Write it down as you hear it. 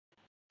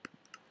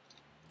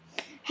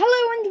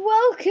And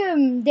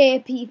welcome, dear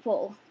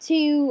people,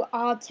 to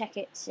our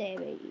Tekkit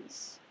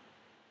series.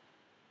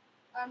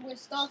 And we're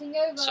starting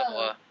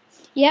over.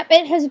 Yep,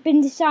 it has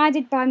been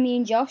decided by me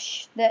and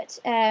Josh that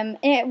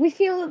we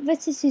feel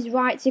that it is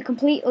right to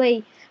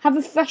completely have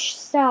a fresh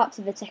start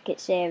to the Tekkit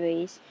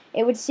series.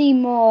 It would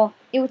seem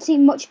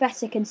much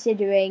better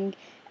considering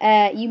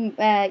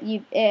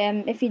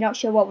if you're not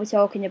sure what we're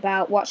talking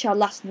about, watch our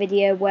last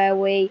video where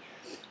it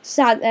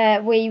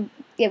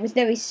was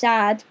very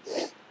sad.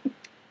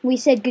 We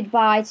said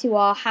goodbye to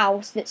our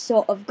house that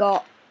sort of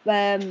got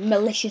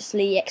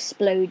maliciously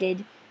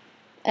exploded.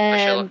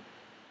 It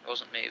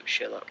wasn't me, it was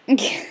Sherlock.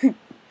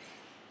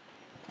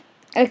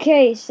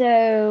 Okay,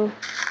 so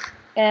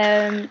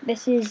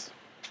this is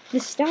the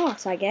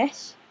start, I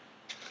guess.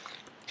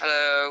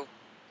 Hello.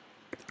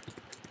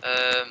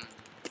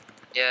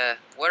 Yeah,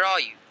 where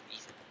are you,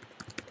 Ethan?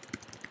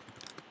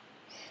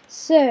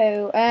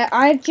 So,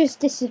 I've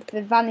just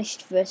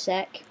vanished for a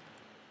sec.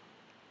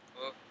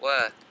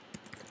 Where?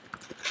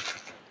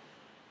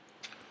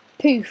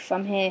 Poof,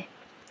 I'm here.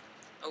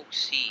 Oh,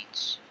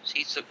 seeds.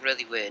 Seeds look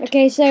really weird.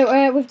 Okay,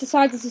 so we've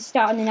decided to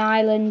start on an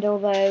island,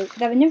 although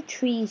there are no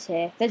trees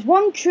here. There's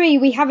one tree,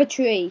 we have a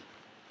tree.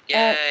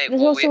 Yay,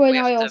 there's also an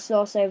oil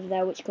source over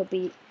there, which could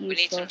be useful. We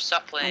need some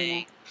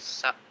sapling.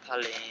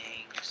 Sapling.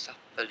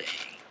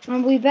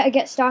 And we better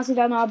get started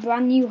on our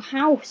brand new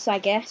house, I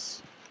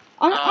guess.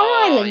 On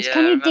islands, yeah,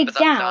 can you dig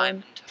down?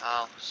 Diamond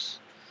house.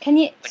 Can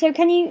you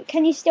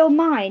still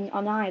mine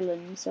on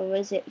islands, or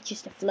is it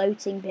just a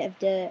floating bit of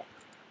dirt?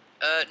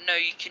 No,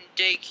 you can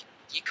dig.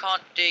 You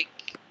can't dig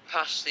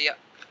past the.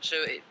 So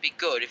it'd be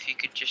good if you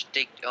could just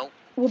dig. Oh,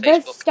 we're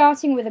Facebook. both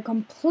starting with a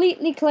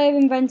completely clear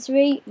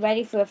inventory,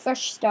 ready for a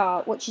fresh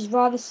start, which is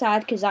rather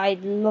sad because I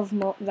love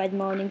red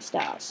morning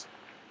stars.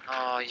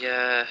 Oh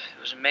yeah,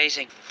 it was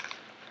amazing.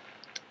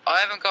 I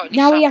haven't got any.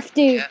 Now we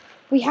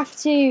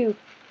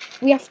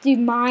have to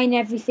mine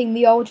everything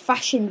the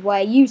old-fashioned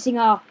way, using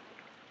our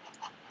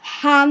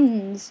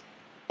hands.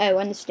 Oh,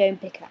 and a stone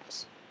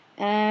pickaxe.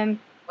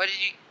 Where did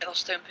you get a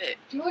stone pick?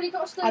 You already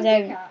got a stone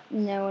pickaxe?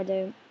 No, I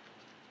don't.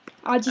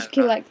 I just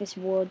collect this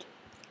wood.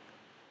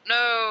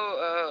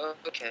 No,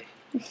 okay.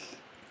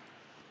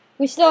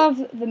 We still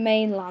have the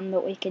mainland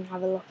that we can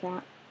have a look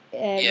at.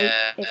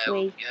 If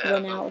we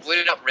run out.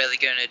 We're not really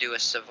going to do a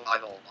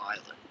survival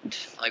island.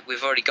 Like,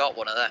 we've already got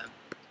one of them.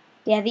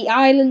 Yeah, the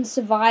island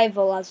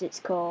survival, as it's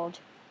called.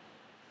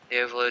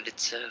 The overloaded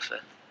server.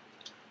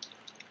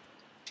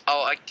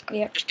 Oh, I'm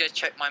just going to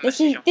check my this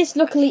message. This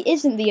luckily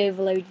isn't the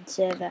overloaded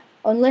server,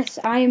 unless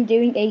I am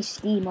doing a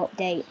Steam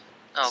update.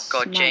 Oh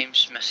God,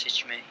 James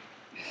messaged me.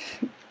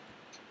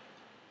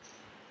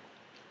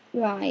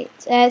 Right.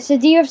 So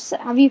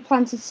have you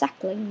planted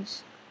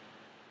saplings?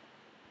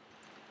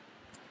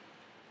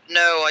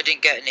 No, I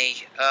didn't get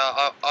any.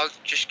 I'm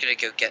just gonna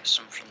go get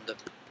some from the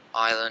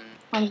island.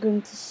 I'm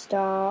going to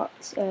start.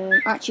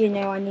 Actually,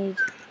 no. I need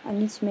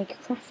to make a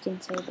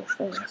crafting table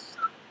first.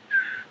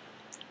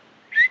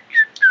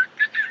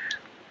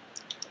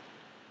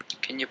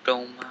 Can you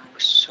blow my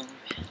whistle?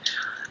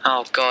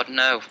 Oh God,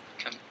 no.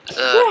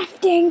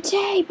 Crafting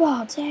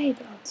table.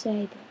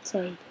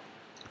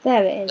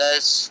 There it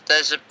is.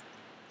 There's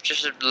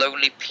just a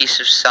lonely piece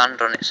of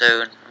sand on its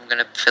own. I'm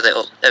gonna fill it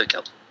up. There we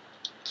go.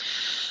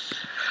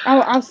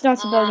 I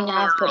started building a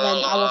house, but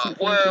then I wasn't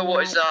thinking. Whoa,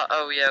 what is that?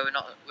 Oh yeah, we're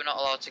not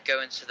allowed to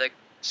go into the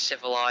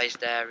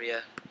civilized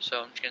area,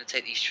 so I'm just gonna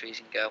take these trees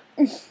and go.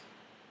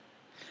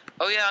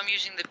 Oh yeah, I'm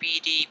using the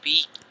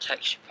BDB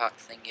texture pack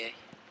thingy.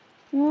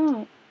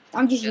 Right.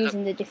 I'm just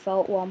using the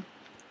default one.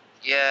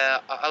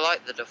 Yeah, I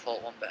like the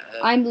default one better.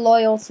 I'm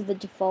loyal to the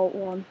default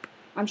one.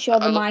 I'm sure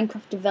the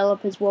Minecraft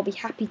developers will be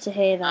happy to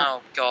hear that.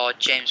 Oh God,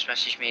 James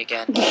messaged me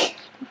again.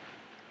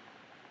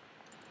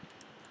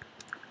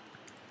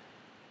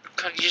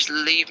 Can't you just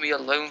leave me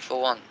alone for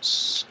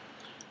once?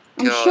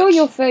 I'm sure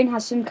your phone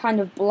has some kind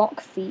of block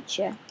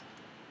feature.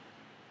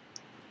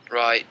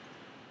 Right.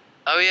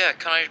 Oh yeah,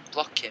 can I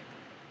block him?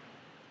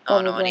 Oh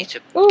no, I need to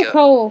go.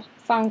 Coal.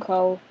 Found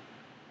coal.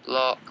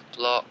 Block.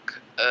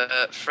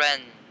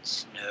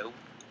 Friends. No.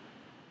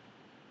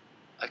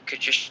 I could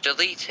just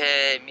delete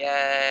him.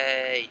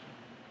 Yay.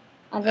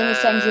 I'm going to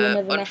send you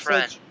another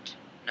message.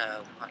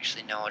 No,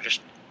 actually no.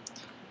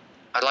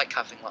 I like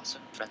having lots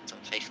of friends on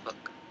Facebook.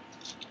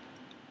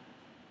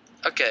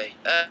 Okay.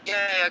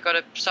 Yeah, I got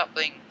a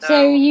sapling.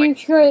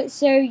 No,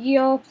 so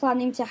you're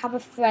planning to have a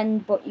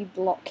friend, but you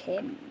block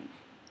him.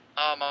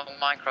 Oh, my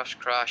Minecraft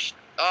crashed.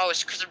 Oh,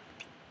 it's because of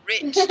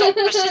Rick. Stop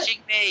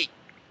messaging me.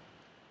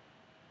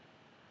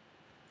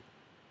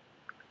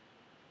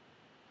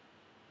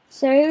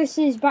 So this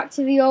is back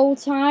to the old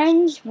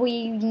times.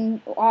 We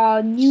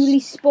are newly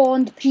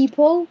spawned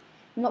people.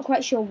 I'm not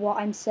quite sure what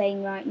I'm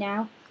saying right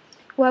now.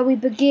 Where we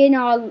begin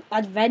our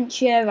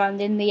adventure, and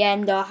in the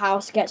end our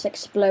house gets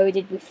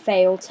exploded. We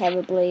fail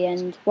terribly,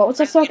 and what was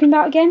I talking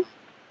about again?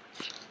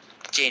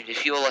 James,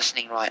 if you're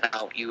listening right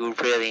now, you were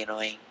really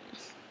annoying.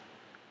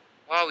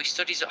 Wow, he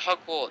studies at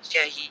Hogwarts.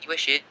 Yeah, he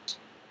wishes.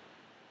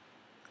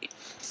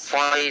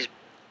 Why is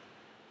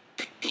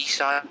peace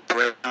out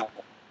brown?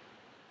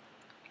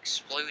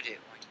 Explode it.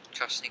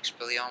 casting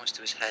Expelliarmus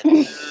to his head.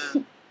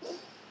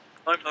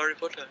 I'm Harry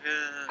Potter.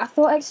 I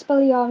thought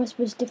Expelliarmus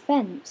was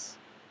defense.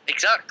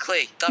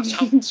 Exactly. That's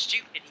how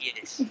stupid he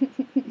is.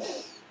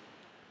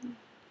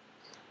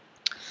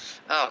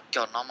 Oh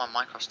god, now my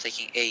Minecraft's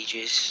taking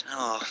ages.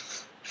 Oh.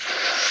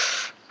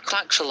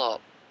 Thanks a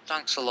lot.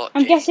 Thanks a lot.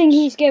 I'm James. guessing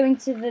he's going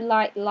to the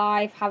like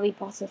live Harry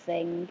Potter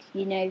thing.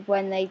 You know,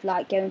 when they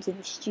like go into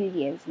the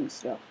studios and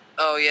stuff.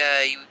 Oh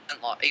yeah, he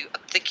went like I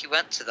think he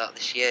went to that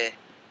this year.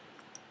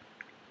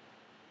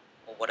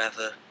 Or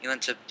whatever. He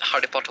went to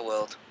Harry Potter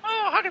World.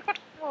 Oh, Harry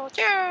Potter World,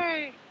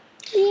 yay!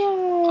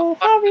 Yeah,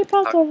 Harry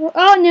Potter.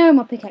 Oh no,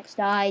 my pickaxe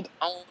died.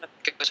 Oh,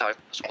 sorry.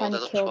 Kind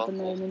of killed the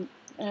moment.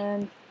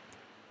 Oh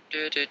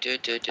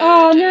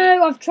Oh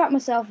no, I've trapped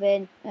myself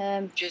in.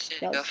 Just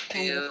That's kind of a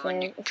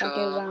fail. If I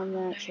go around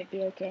there, it should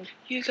be okay.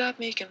 You got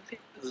me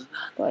confused.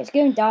 But it's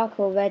going dark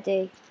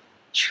already.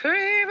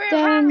 Screaming from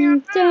Dun your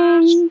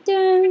dun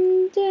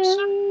dun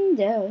dun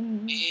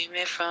dun.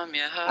 Screaming from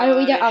your heart.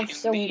 We don't have if you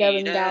some mean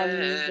going down it.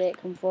 music,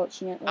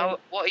 unfortunately. How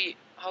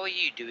are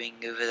you doing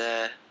over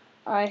there?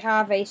 I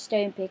have a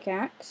stone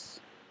pickaxe.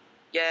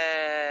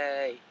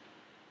 Yay!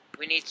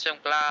 We need some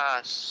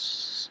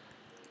glass.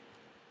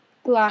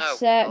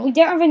 Glass. Oh. We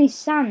don't have any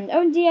sand.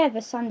 Oh yeah,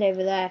 there's sand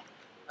over there.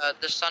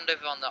 There's sand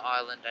over on the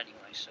island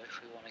anyway, so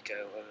if we want to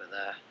go over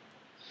there.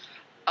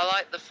 I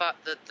like the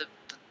fact that the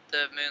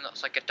moon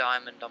looks like a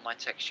diamond on my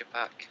texture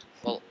pack.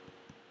 Well,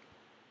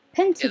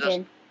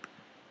 Pentagon.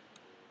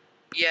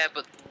 yeah,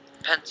 but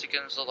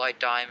pentagons look like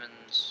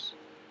diamonds.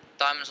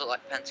 Diamonds look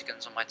like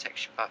pentagons on my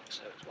texture pack,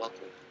 so it's well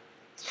good.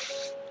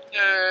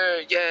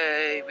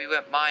 Yay! We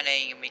went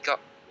mining and we got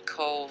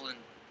coal and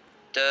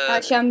dirt.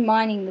 Actually, I'm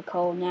mining the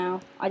coal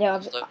now. I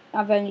don't have.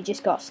 I've only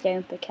just got a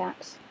stone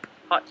pickaxe.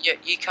 Yeah,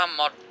 you can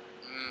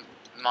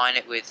mine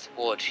it with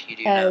wood. You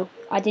do Oh, know,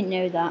 I didn't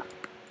know that.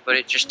 but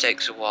it just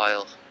takes a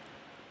while.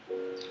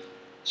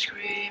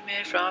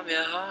 Screaming from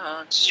your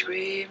heart,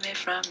 screaming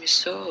from your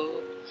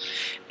soul,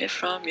 it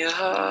from your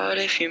heart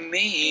if you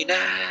mean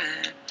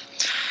it.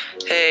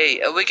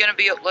 Hey, are we going to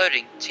be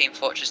uploading Team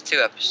Fortress 2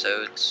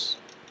 episodes?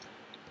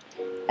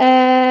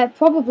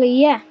 Probably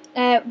yeah.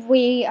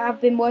 We have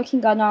been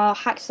working on our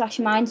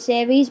Hack/Mine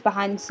series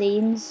behind the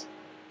scenes.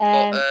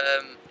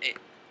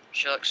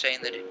 Sherlock's saying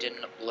that it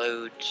didn't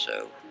upload,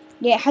 so...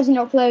 Yeah, it hasn't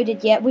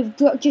uploaded yet. We've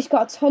just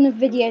got a ton of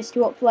videos to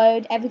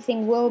upload.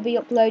 Everything will be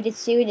uploaded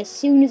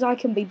soon as I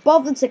can be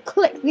bothered to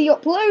click the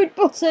upload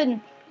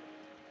button.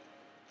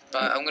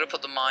 Right, I'm going to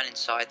put the mine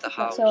inside the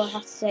house. That's all I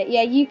have to say.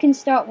 Yeah, you can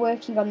start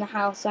working on the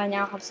house. I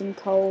now have some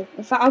coal.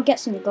 In fact, I'll get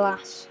some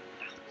glass.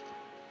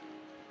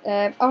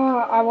 I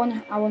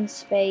want a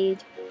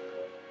spade.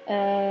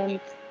 You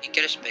can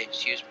get a spade,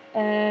 excuse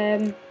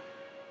me.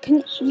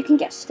 You can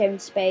get stone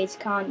spades,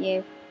 can't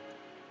you?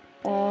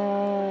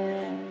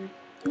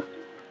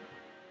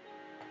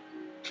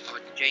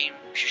 James,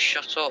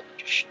 shut up.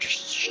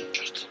 Just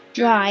shut up.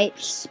 Right,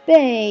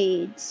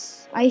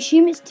 spades. I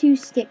assume it's 2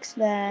 sticks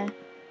there.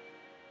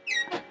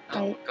 Oh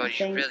my god, I he's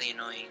think. really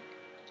annoying.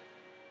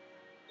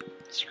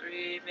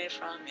 Screaming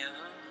from your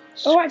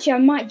heart. Oh, actually, I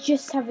might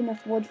just have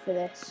enough wood for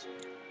this.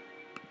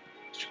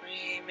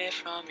 Screaming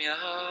from your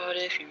heart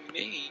if you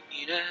mean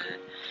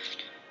it.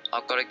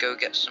 I've got to go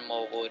get some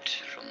more wood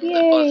from the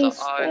other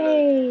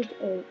island.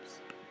 Oops.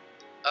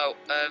 Oh,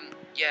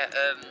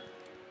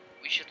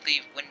 we should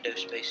leave window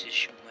spaces,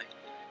 shouldn't we?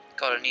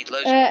 God, I need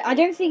loads of I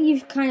don't think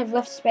you've kind of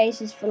left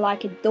spaces for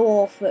like a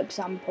door, for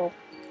example.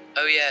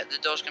 Oh yeah, the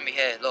door's gonna be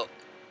here, look.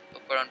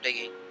 Look where I'm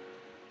digging.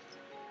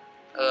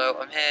 Hello,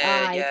 I'm here,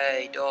 Aye.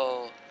 yay,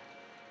 door.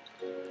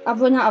 I've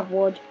run out of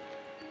wood.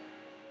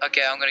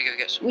 Okay, I'm gonna go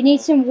get some. We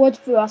need some wood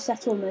for our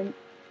settlement.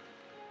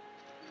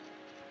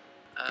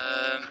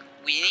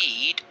 We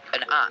need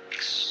an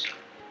axe.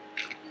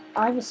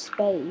 I have a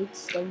spade,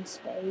 stone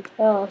spade.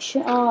 Oh,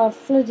 I've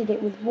flooded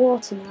it with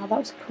water now. That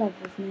was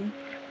clever of me.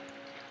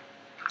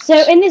 So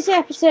in this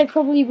episode,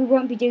 probably we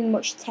won't be doing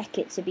much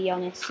Tekkit, to be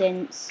honest,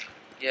 since...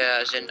 Yeah,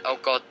 as in, oh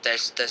god,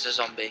 there's a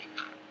zombie.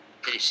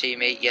 Did it see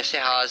me? Yes,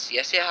 it has.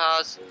 Yes, it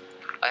has.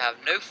 I have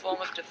no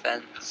form of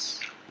defense.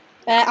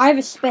 I have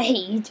a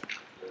spade.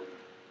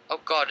 Oh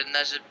god, and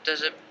there's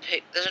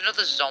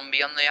another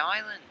zombie on the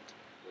island.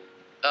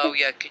 Oh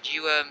yeah, could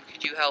you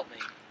help me?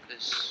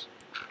 Because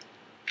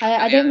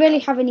I don't really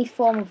have any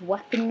form of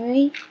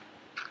weaponry.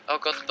 oh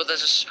god, but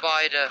there's a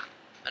spider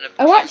and a.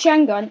 Oh, actually,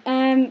 hang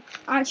on.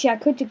 Actually, I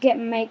could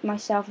make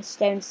myself a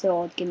stone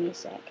sword. Give me a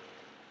sec.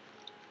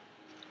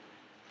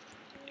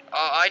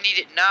 Oh, I need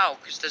it now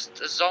because there's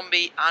a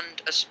zombie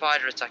and a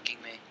spider attacking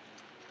me,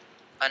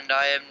 and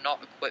I am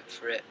not equipped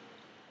for it.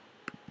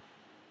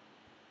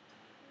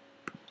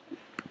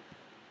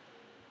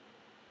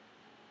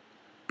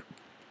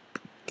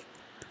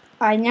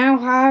 I now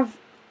have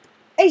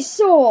a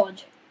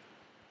sword.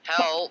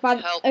 Help!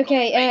 But, Help!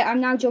 okay, I'm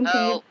now jumping.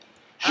 Help!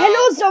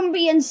 Hello,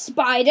 zombie and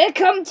spider.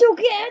 Come to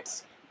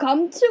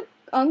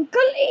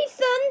Uncle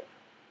Ethan.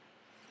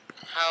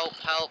 Help!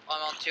 Help!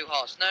 I'm on 2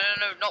 hearts. No,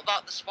 not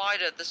that. The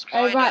spider. The Oh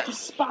spider. right, the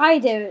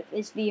spider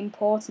is the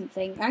important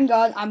thing. Hang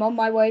on, I'm on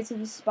my way to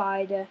the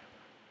spider.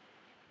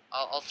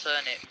 I'll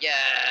turn it. Yeah.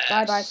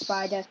 Bye bye,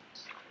 spider.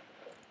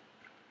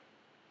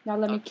 Now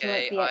let me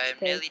Okay, collect the I am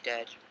XP. nearly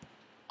dead.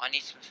 I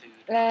need some food.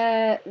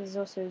 There's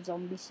also a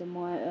zombie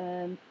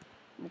somewhere.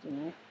 I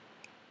don't know.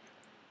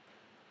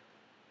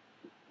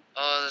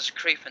 Oh, there's a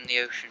creep in the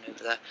ocean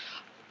over there.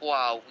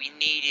 Wow, we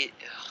need it.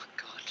 Oh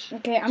god.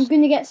 Okay, I'm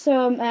gonna get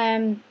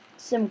some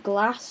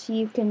glass.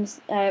 You can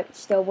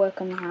still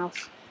work on the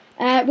house.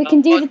 We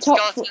can do the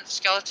top.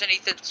 Skeleton,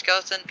 Ethan,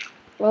 skeleton.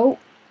 Oh.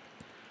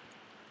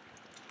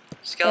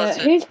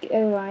 Skeleton. Who's?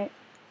 Oh right.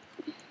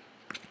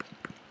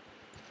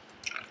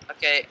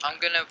 Okay, I'm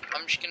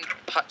just gonna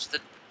patch the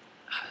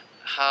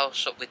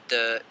house up with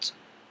dirt.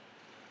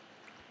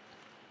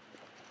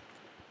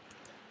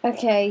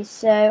 Okay,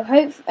 so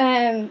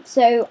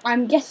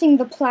I'm guessing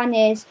the plan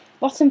is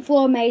bottom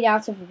floor made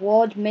out of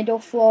wood, middle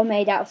floor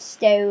made out of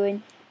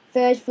stone,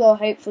 third floor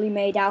hopefully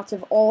made out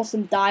of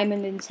awesome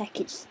diamond and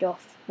Tekkit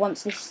stuff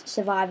once this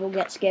survival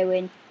gets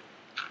going.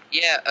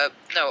 Yeah,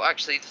 no,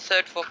 actually, the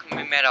third floor can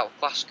be made out of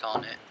glass,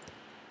 can't it?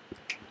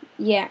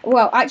 Yeah,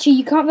 well, actually,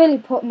 you can't really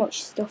put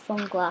much stuff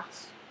on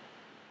glass.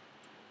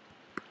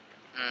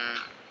 Hmm.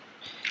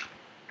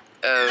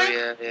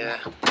 Oh, yeah.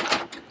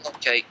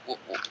 Okay,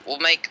 we'll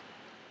make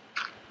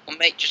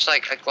just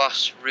like a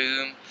glass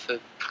room for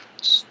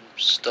some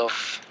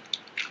stuff.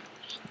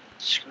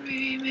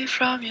 Scream it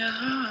from your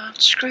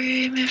heart,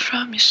 scream it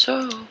from your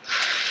soul,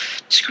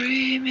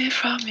 scream it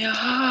from your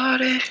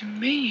heart if you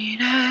mean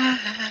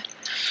it.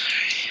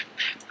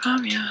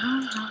 From your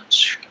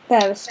heart.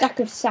 There, a stack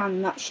of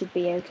sand, that should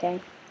be okay.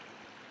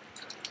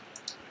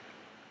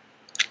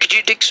 Could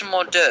you dig some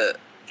more dirt,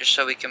 just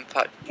so we can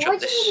patch Why up do you need a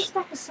this?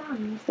 stack of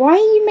sand? Why are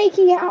you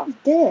making it out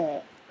of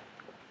dirt?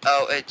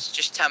 Oh, it's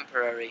just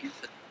temporary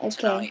for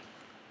tonight.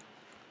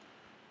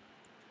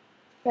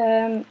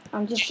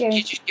 I'm just going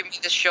to... Just give me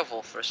the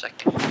shovel for a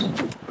second.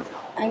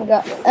 Hang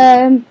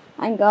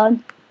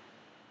on.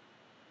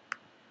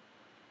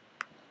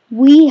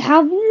 We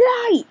have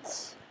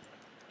lights!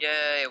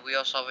 Yay, we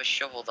also have a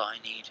shovel that I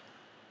need.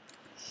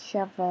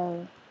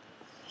 Shovel.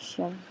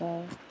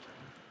 Shovel,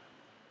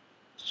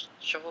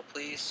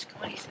 please.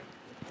 Come on, Ethan.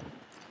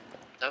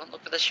 Don't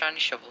look at the shiny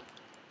shovel.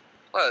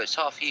 Whoa, it's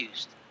half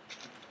used.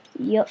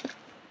 Yup.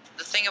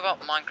 The thing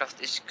about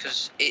Minecraft is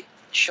because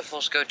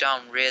shovels go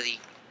down really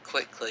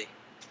quickly.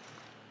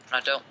 And I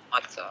don't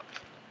like that.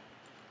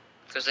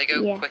 Because they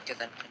go quicker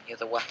than any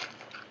other weapon.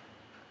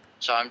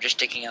 So I'm just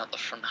digging out the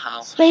front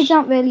house. Spades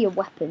aren't really a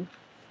weapon.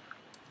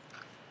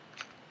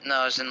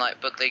 No, as in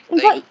like, but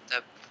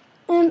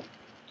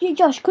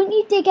Josh, couldn't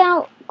you dig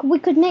out... We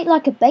could make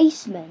like a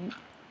basement.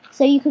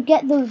 So you could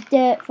get the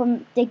dirt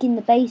from digging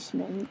the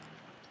basement.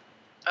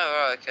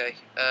 Oh, right, okay.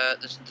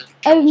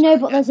 Oh, no,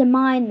 but there's a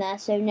mine there,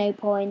 so no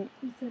point.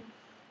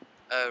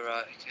 Oh,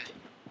 right, okay.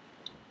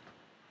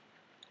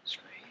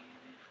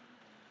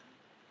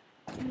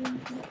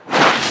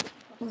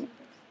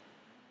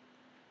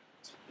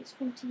 It's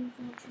from Team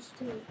Fortress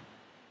 2.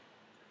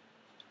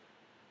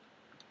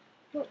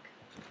 Look.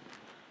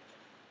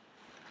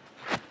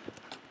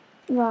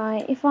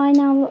 Right, if I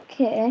now look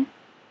here...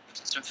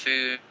 Some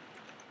food.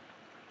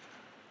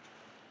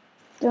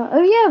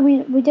 Oh yeah,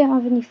 we don't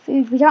have any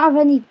food. We don't have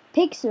any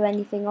pigs or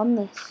anything on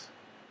this.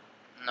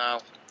 No.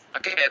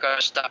 Okay, I got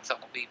a stack that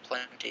will be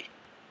plenty.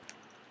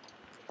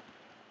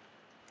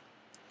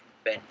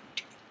 Bent.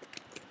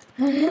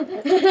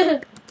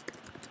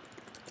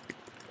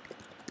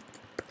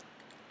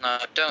 No,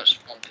 don't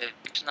spawn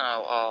pigs.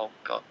 No, oh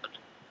god.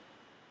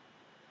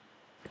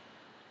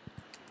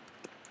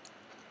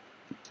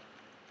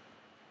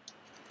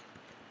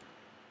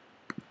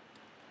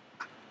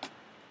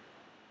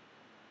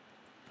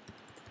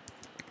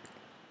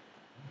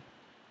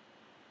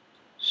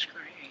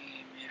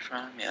 Scream it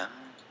from your heart,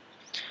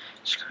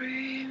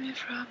 scream it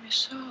from your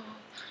soul,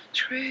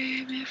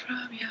 scream it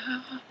from your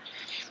heart,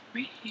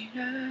 read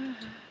it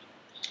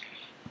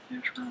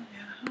from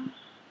your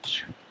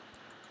heart.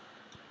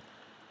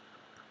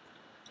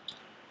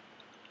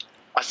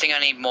 I think I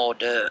need more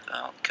dirt.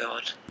 Oh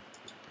god.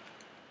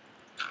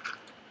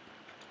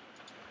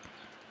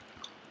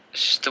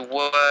 This is the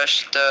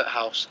worst dirt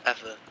house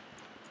ever.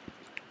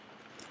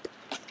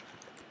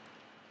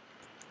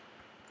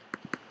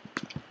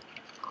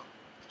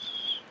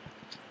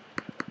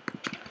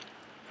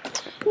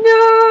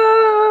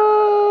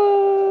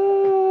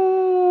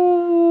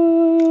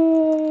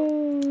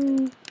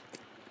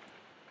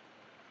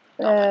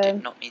 I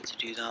did not mean to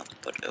do that,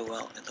 but oh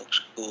well, it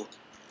looks cool.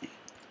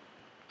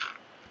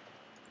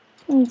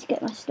 I need to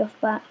get my stuff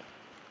back.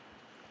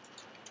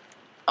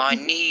 I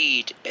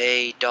need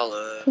 $1.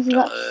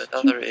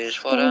 Dollar is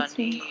what I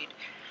need.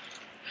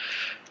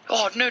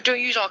 Oh no, don't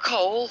use our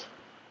coal.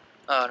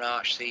 Oh no,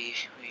 actually,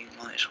 we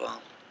might as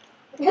well.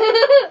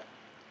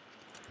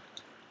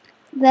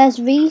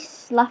 There's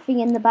Reese laughing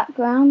in the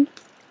background.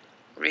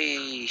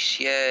 Reese,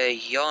 yeah,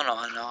 you're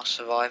not in our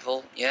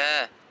survival.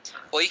 Yeah.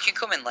 Well, you can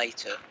come in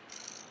later.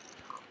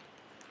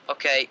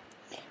 Okay.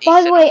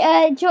 By the way,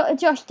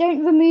 Josh,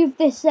 don't remove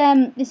this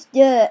this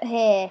dirt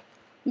here.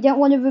 You don't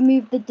want to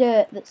remove the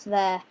dirt that's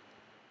there.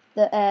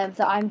 that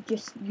I'm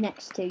just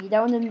next to. You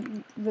don't want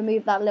to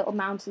remove that little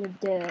mountain of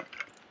dirt.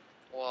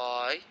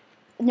 Why?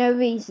 No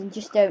reason,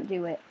 just don't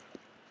do it.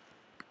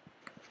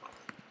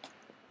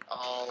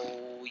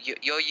 Oh,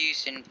 you're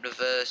using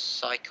reverse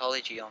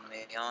psychology on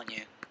me, aren't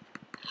you?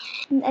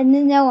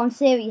 And no, I'm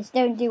serious,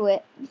 don't do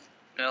it.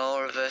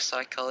 No, reverse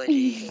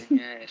psychology.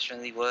 Yeah, it's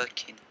really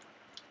working.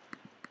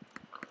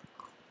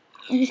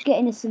 I'm just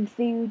getting us some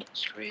food.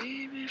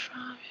 Screaming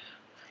from you.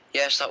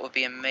 Yes, that would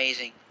be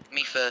amazing.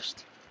 Me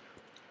first.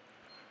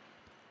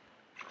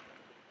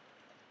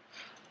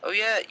 Oh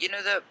yeah, you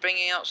know they're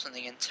bringing out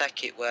something in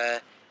Tekkit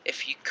where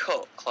if you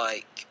cook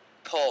like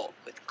pork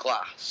with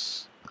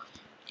glass,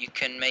 you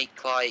can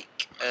make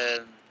like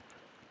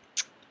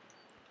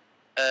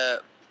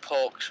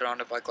pork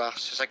surrounded by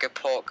glass. It's like a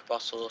pork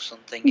bottle or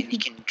something, and you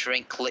can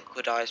drink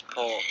liquidized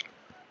pork.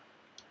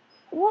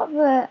 What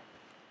the?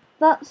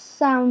 That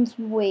sounds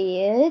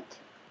weird.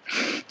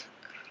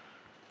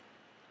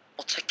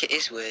 Well, Tekkit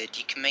is weird.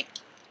 You can make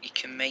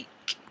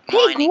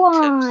Pig mining tools.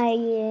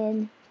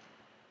 wine.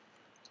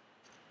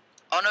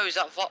 Oh no, is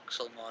that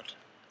voxel mod?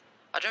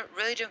 I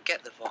really don't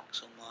get the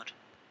voxel mod.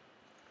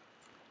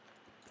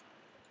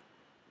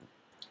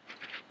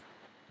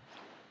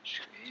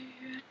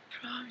 Straight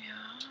from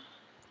you.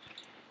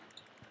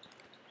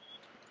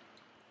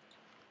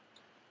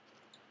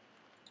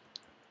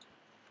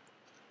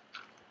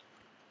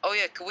 Oh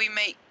yeah, can we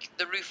make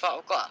the roof out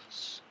of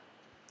glass?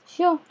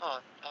 Sure. Oh,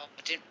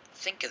 I didn't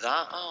think of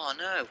that. Oh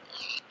no.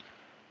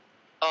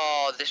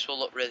 Oh, this will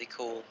look really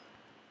cool.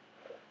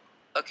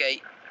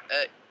 Okay,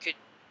 could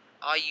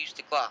I use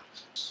the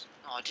glass?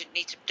 Oh, I didn't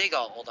need to dig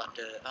out all that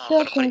dirt. Oh, Sure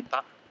I've got to put it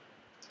back.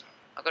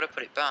 I've got to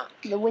put it back.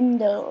 The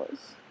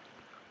windows.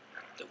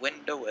 The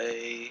window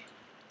way.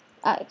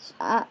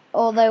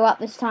 Although at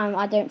this time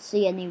I don't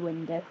see any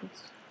windows.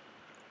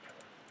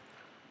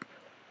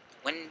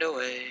 Window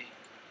way.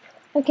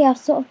 Okay, I've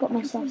sort of got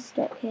myself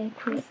stuck here.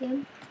 Quick.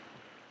 Ethan,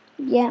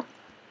 Yeah.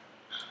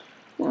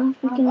 Now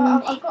if we I've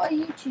can... got a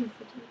YouTube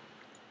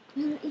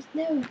video.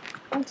 No,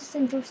 I want to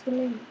send Josh the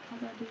link. How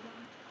do I do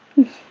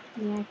that?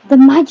 Yeah, I The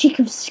can. magic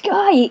of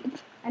Skype!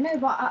 I know,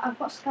 but I've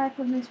got Skype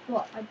on this,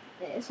 but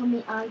it's on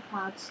the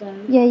iPad, so...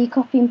 Yeah, you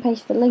copy and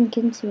paste the link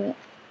into it.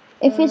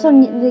 If it's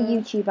on the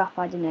YouTube app,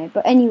 I don't know.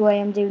 But anyway,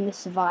 I'm doing the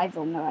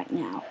survival right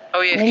now.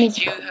 Oh yeah, And I need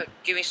could you to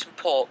give me some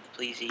pork,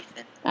 please,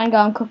 Ethan? Hang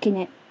on, I'm cooking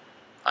it.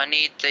 I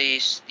need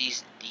this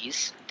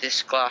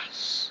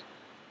glass.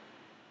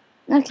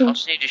 I Okay.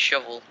 also need a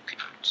shovel. Could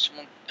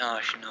someone? Oh,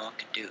 actually, no, I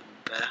could do it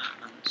with bare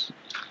hands.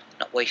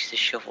 Not waste the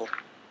shovel.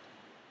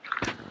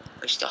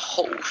 Waste the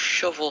whole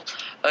shovel.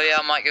 Oh yeah,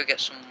 I might go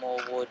get some more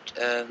wood.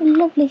 A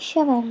lovely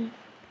shovel.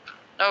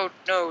 No,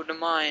 the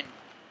mine.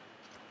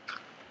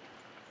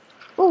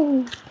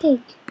 Oh,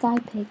 pig. Die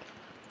pig.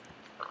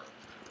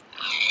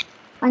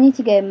 I need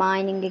to go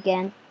mining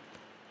again.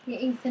 Yeah,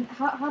 Ethan,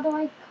 how do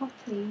I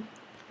copy?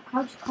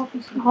 How do you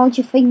copy something? Hold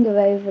your finger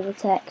over the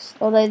text.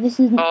 Although this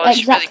isn't Oh, it's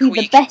exactly really cool.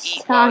 the You can best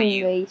eat while time,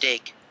 you Reese.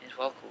 dig. It's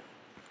well cool.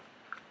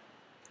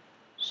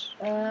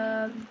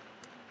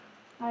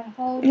 I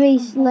hold...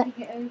 Reese, I'm holding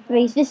it over.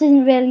 Reese, this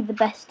isn't really the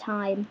best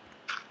time.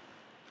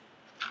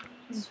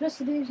 Is it supposed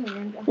to do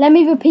something? Let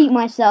me repeat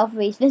myself,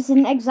 Reese. This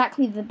isn't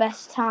exactly the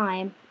best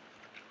time.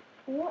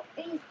 What?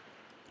 Ethan,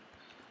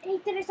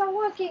 it's not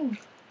working!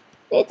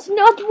 It's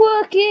not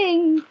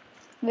working!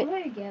 Oh, there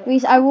you go.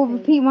 Reese, I will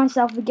repeat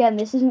myself again.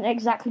 This isn't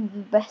exactly the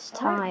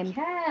best I don't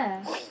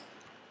time.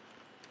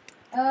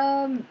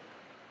 care.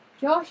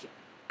 Josh,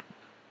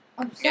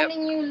 I'm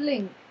sending you a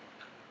link.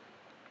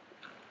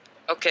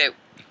 Okay,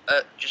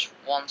 just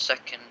 1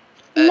 second.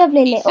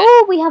 Lovely. Ethan,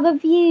 Oh, we have a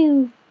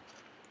view.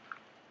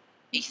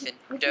 Ethan,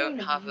 What don't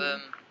do you have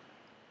mean?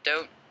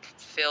 don't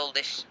fill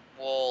this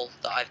wall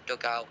that I've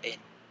dug out in.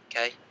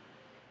 Okay,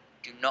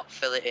 do not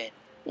fill it in.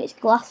 It's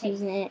glass,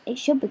 isn't it? It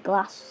should be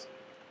glass.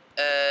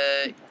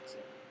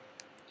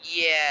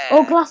 Yeah.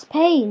 Or glass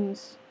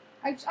panes.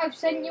 I've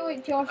sent you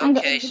it, Josh.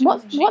 Okay, so-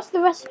 What's the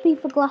recipe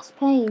for glass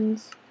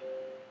panes?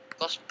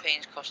 Glass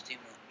panes cost too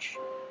much.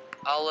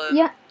 I'll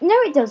Yeah, no,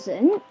 it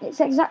doesn't.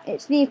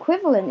 It's the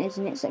equivalent,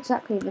 isn't it? It's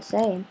exactly the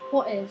same.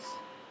 What is?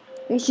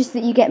 It's just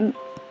that you get.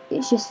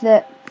 It's just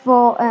that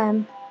for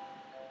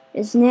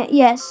isn't it?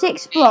 Yeah,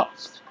 6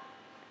 blocks.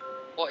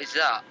 What is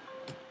that?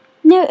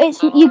 No,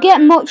 it's you get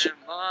much. In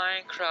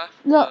Minecraft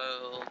Look.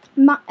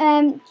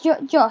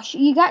 world. Josh,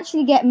 you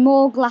actually get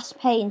more glass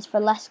panes for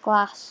less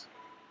glass.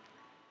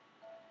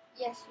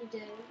 Yes, you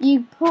do.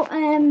 You put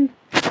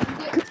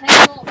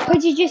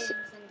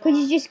Could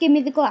you just give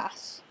me the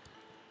glass?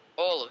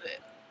 All of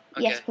it.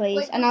 Okay. Yes, please.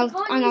 Wait, and you I'll.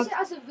 can't use it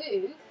as a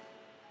roof.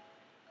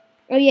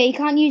 Oh yeah, you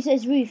can't use it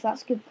as roof.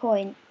 That's a good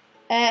point.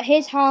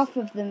 Here's half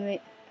of them.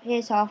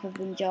 Here's half of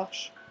them,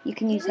 Josh. You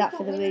can use that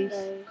for the roof.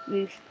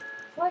 Roof.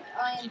 It's like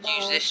iron Use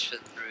bars. this for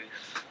the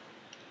roof.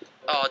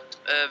 Oh,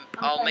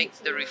 I'll make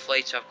the roof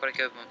later. I've got to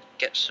go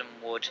get some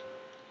wood.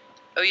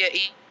 Oh yeah,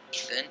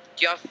 Ethan,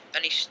 do you have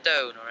any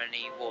stone or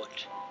any wood?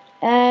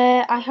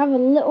 I have a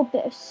little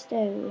bit of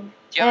stone.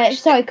 Do you have any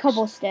Sorry, sticks?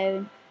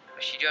 cobblestone.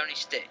 Actually, do you have any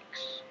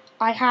sticks?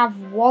 I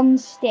have 1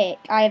 stick.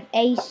 I have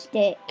a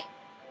stick.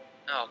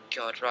 Oh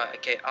god, right,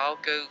 okay, I'll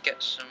go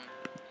get some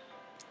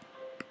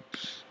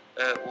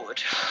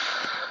wood.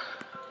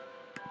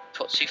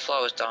 Put 2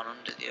 flowers down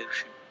under the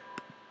ocean.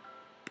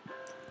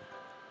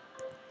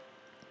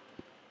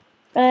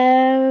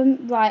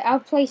 Right, I'll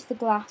place the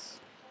glass.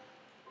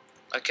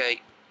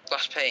 Okay,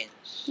 glass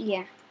panes.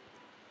 Yeah.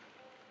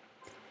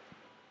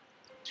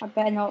 I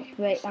better not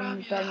break, I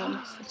better not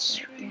mess this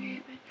up.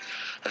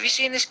 Have you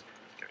seen this,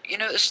 you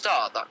know at the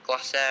start, that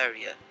glass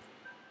area?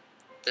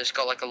 That's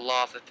got like a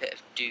lava pit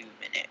of doom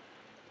in it.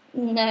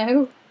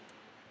 No.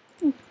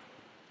 Did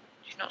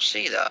you not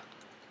see that?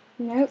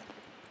 Nope.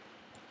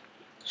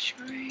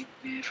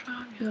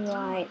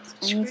 Right,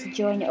 I need to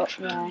join it up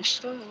there.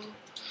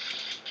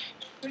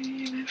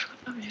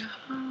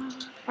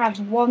 I have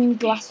one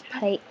glass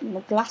pane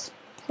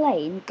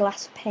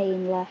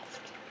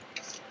left.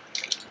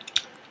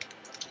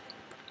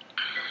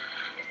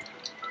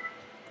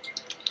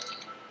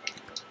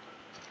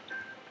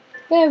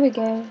 There we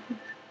go.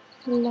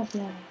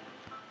 Lovely.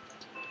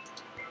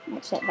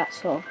 Except that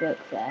sort of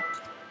broke there.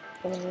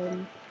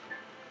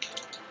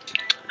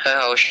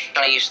 I was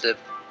trying to use the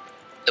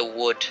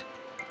wood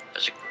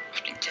as a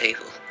crafting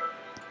table.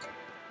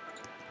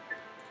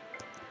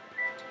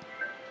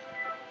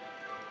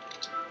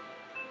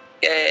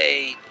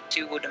 Yay!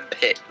 2 wooden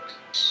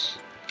picks.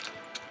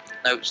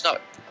 No, it's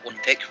not wooden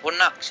picks, wooden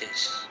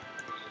axes.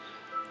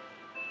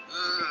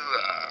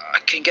 I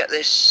can get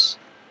this.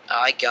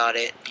 I got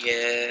it.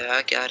 Yeah,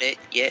 I got it.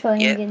 Yeah,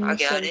 I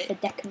got it. For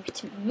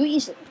decorative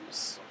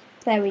reasons.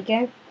 There we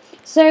go.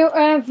 So,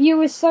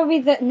 viewers, sorry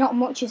that not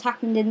much has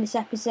happened in this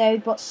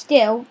episode, but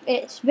still,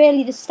 it's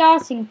really the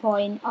starting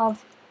point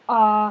of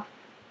our,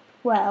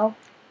 well,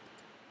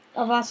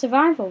 of our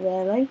survival,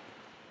 really.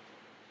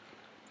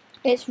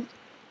 It's,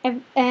 yeah,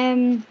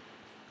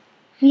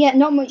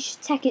 not much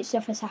Tekkit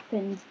stuff has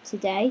happened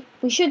today.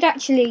 We should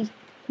actually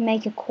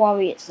make a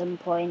quarry at some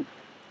point.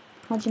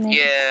 How do you make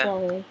a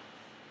quarry?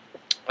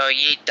 Oh,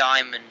 you need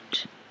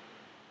diamond.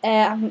 I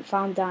haven't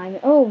found diamond.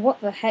 Oh, what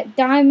the heck?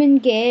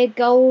 Diamond gear,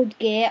 gold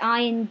gear,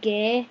 iron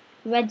gear,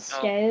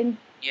 redstone. Oh,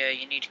 yeah,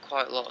 you need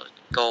quite a lot of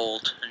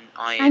gold and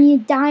iron. And your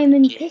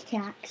diamond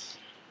pickaxe.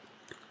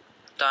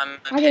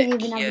 Diamond I don't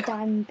even have a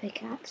diamond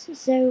pickaxe,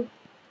 so...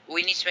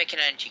 We need to make an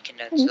energy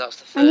condenser, that's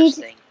the first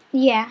thing.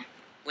 Yeah.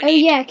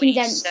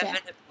 Condenser.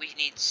 We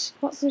need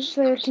What's this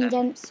for a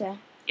condenser?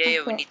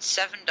 Yeah, we need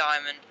 7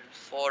 diamond and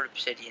 4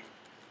 obsidian.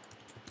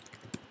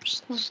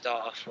 Just to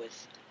start off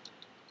with.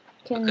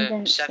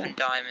 Condenser. 7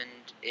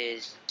 diamond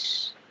is...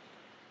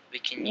 We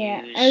can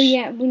use... Oh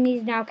yeah, we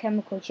need an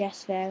alchemical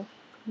chest though.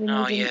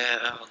 Oh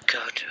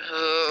god.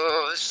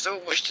 Oh, there's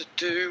so much to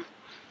do.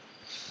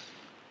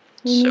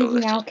 We need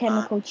an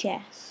alchemical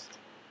chest.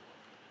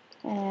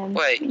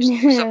 Wait,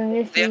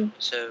 no, the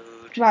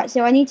episode. Right,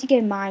 so I need to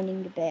go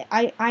mining a bit.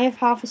 I have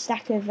half a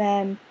stack of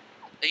Are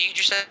you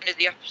just ended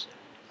the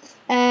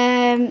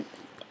episode?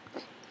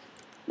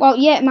 Well,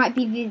 yeah, it might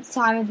be the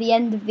time of the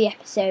end of the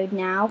episode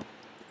now.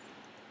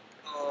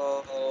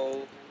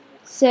 Oh.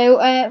 So,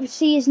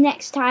 see you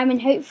next time,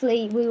 and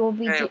hopefully we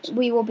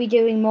will be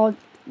doing more,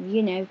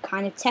 you know,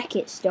 kind of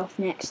Tekkit stuff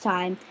next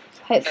time.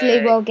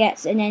 Hopefully we'll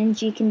get an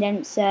energy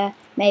condenser,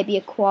 maybe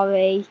a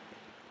quarry.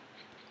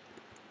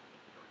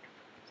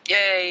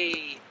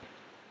 Yay!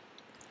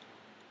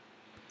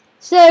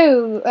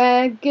 So,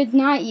 good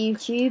night,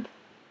 YouTube.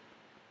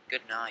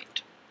 Good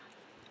night.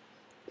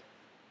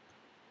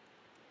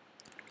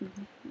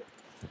 Mm-hmm.